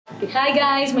Hi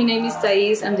guys, my name is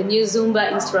Thais. I'm the new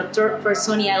Zumba instructor for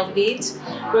Sunny Isle Beach.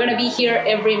 We're gonna be here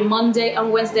every Monday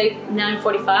and Wednesday,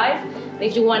 9:45.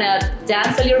 If you wanna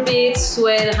dance a little bit,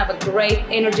 sweat, and have a great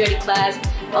energetic class,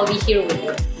 I'll be here with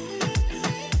you.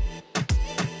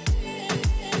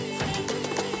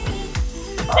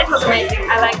 It was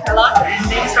amazing. I liked it a lot, and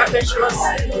the instructor, she was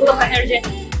full of energy.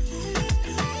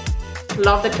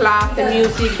 Love the class, the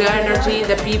music, the energy,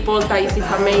 the people. Thais is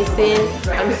amazing.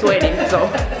 I'm sweating, so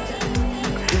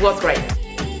it was great.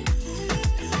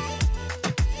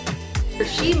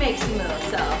 She makes you move,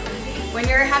 so when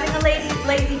you're having a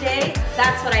lazy day,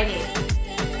 that's what I need.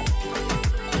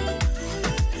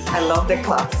 I love the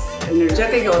class.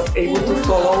 Energetic, I was able to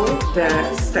follow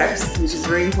the steps, which is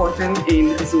very important in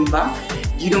Zumba.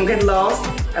 You don't get lost,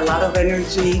 a lot of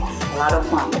energy, a lot of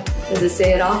fun. Does it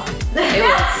say it all? It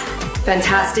was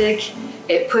fantastic.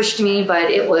 It pushed me, but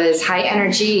it was high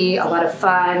energy, a lot of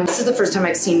fun. This is the first time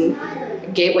I've seen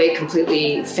Gateway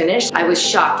completely finished. I was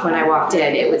shocked when I walked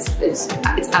in. It's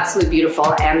absolutely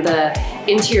beautiful, and the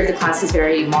interior of the class is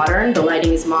very modern. The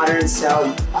lighting is modern,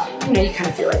 so you kind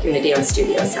of feel like you're in a dance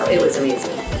studio. So it was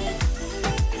amazing.